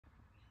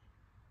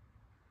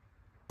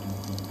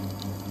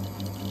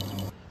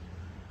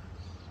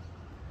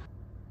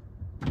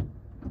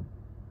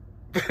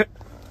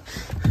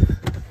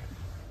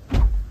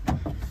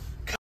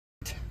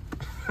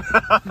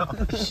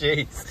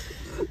Jeez.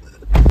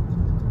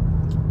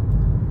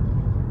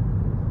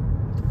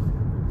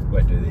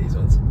 Wait, do these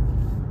ones.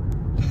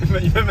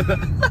 You remember that?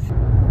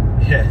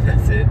 Yeah,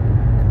 that's it.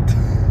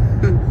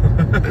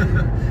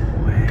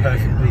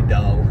 Perfectly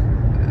dull.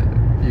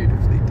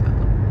 Beautifully done.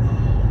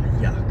 Oh,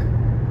 yuck.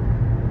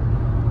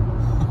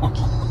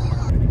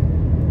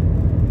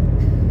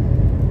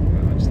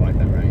 I just like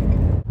that rank.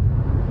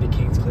 The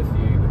Kingscliff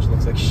view, which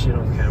looks like shit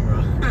on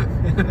camera.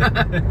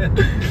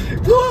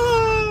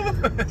 Whoa!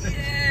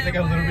 Yeah, like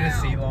a little bit of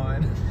sea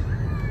line.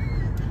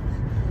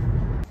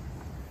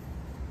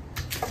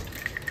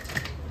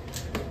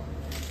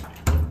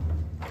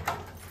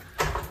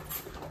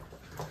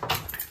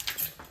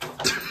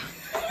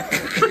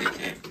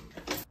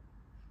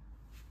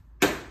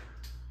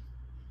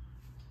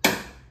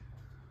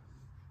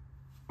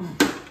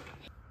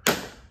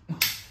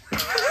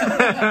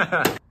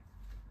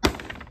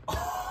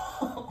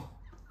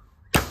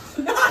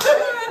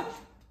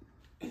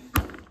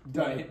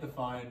 Don't hit the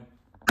phone.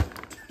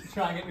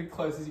 Try and get as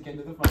close as you can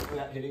to the phone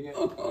without hitting it.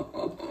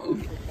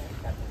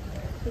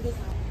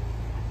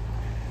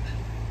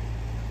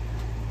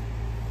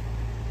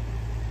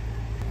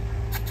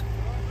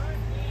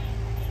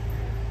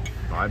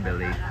 Bye,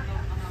 Billy. I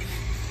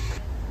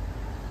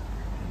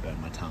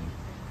burned my tongue.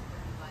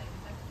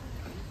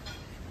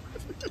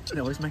 They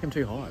always make them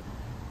too hot.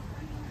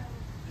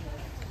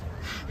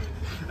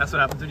 That's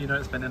what happens when you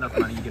don't spend enough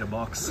money, you get a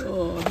box.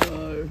 Oh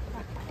no.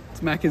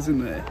 It's Macca's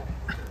in there.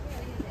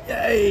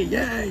 Yay,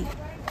 yay!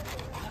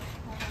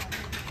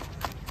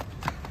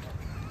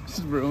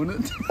 Just ruin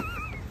it.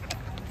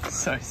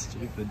 So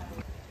stupid.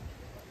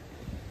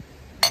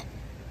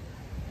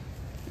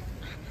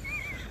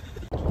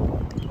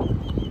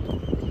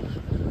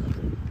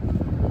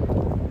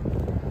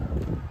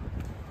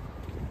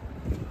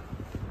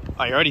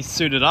 Oh, you're already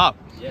suited up.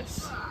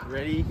 Yes.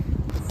 Ready?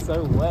 It's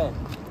so wet.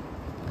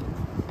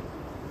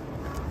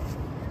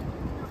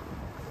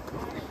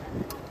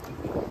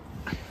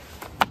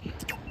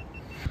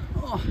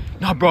 Oh.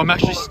 No, bro, I'm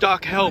actually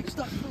stuck. Help.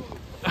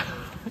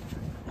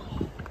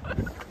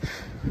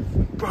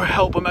 Bro,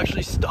 help. I'm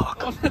actually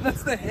stuck. Oh,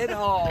 that's the head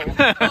hole.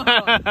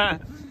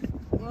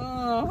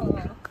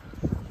 Oh.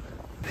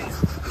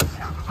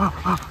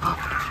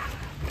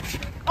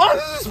 Oh,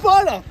 this is a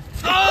spider.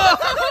 Oh.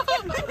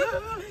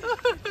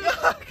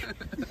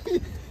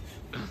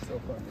 So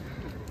funny.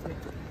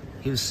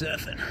 He was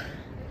surfing.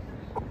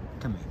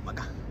 Come here,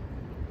 bugger.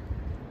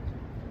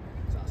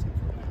 He's asking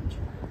for a match.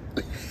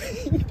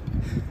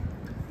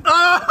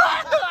 Oh,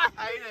 I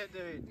hate it,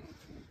 dude.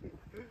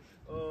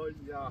 Oh,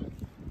 yeah.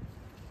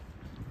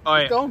 Oh,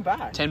 yeah. Going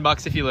back.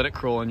 $10 if you let it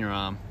crawl on your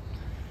arm.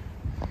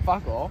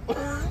 Fuck off.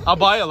 I'll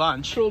buy you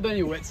lunch. Crawl down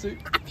your wetsuit.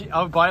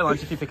 I'll buy you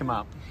lunch if you pick him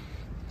up.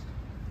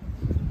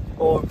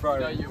 Oh, bro.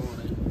 No, you want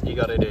it. You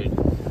got it, dude.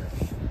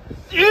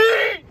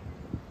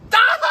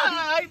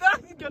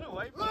 Don't get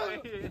away from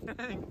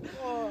me.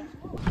 Oh.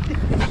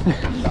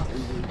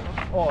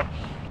 Oh.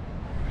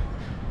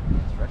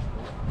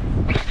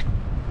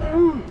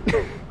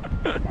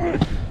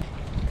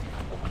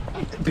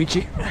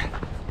 Beachy.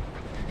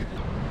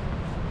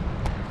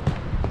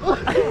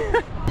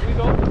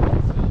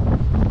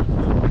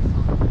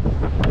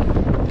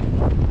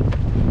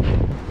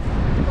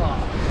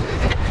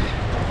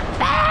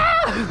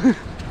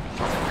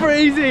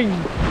 Freezing.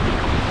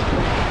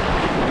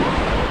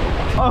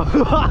 Oh.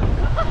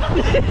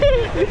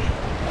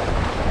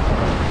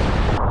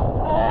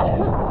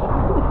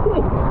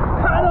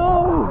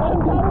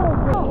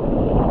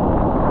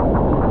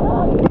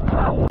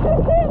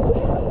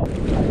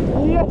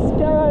 Yes,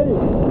 Gary!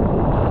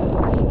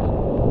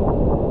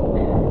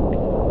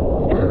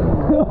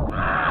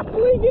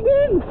 Link it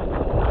in!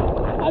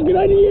 I can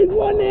only use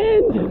one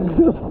end!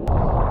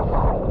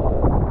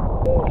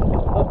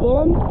 A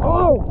bomb?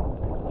 Oh!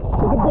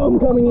 There's a bomb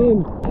coming in!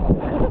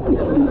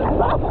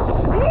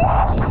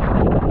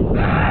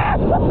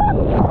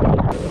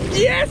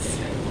 Yes!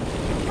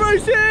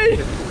 Brucie!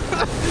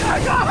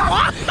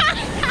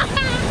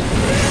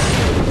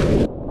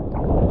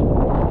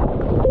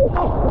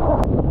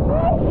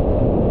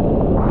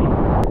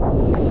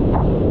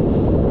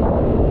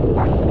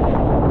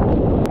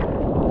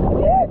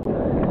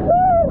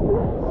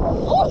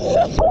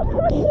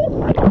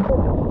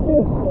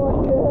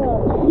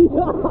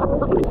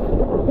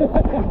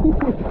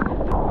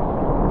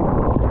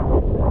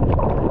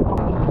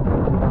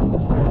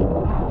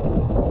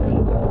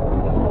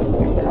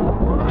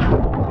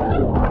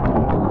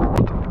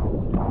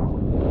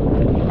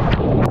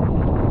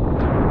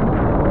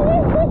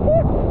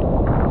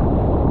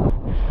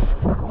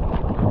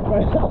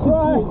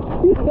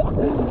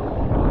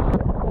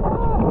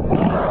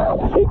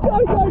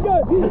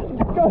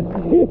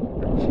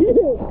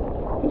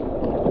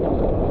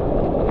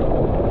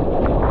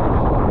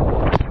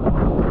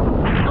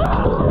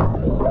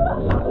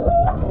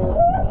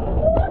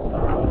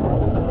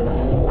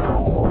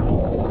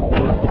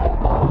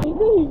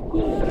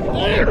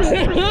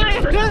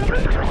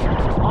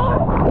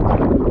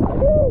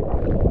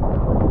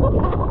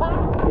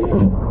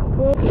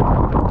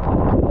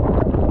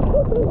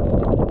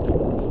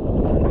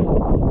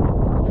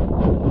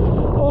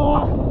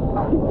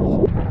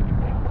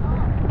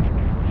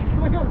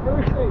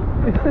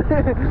 So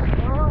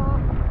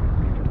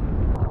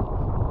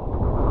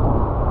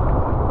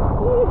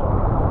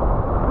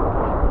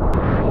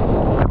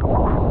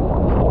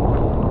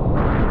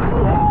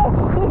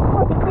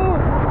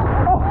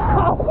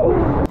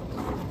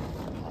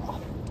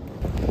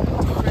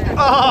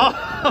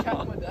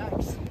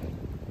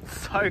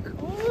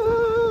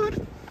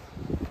good.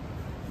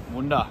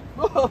 Wonder.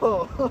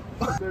 Oh,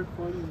 so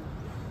funny.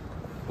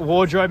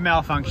 Wardrobe Let's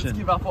malfunction.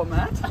 give up on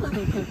that.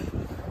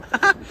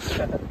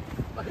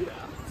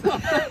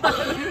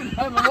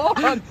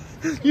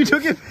 You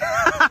took it.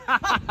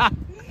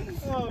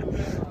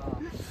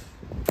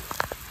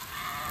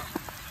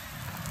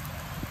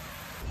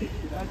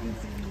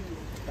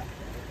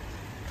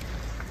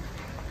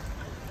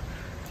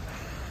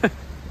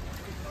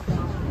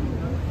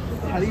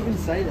 How do you even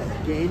say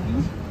that? Gandhi?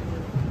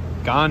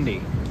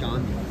 Gandhi.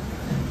 Gandhi.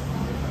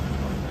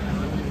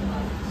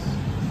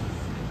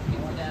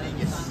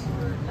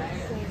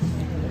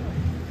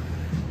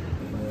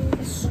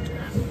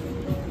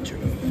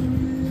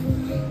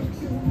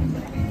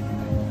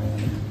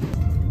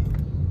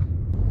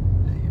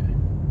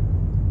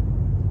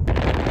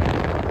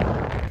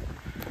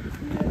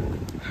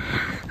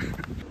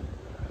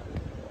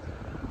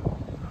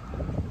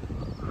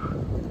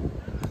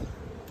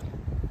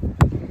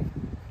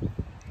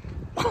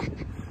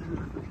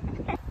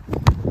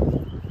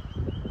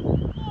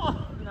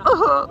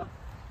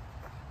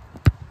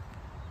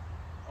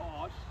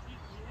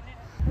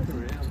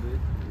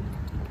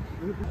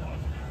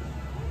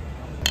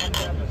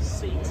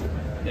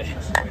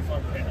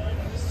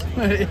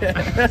 Yeah.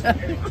 Better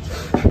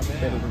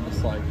than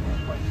just like, I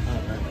don't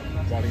know,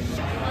 riding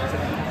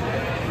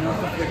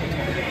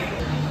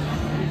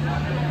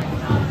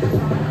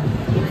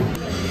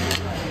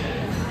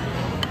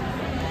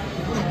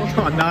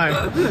Oh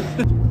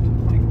no.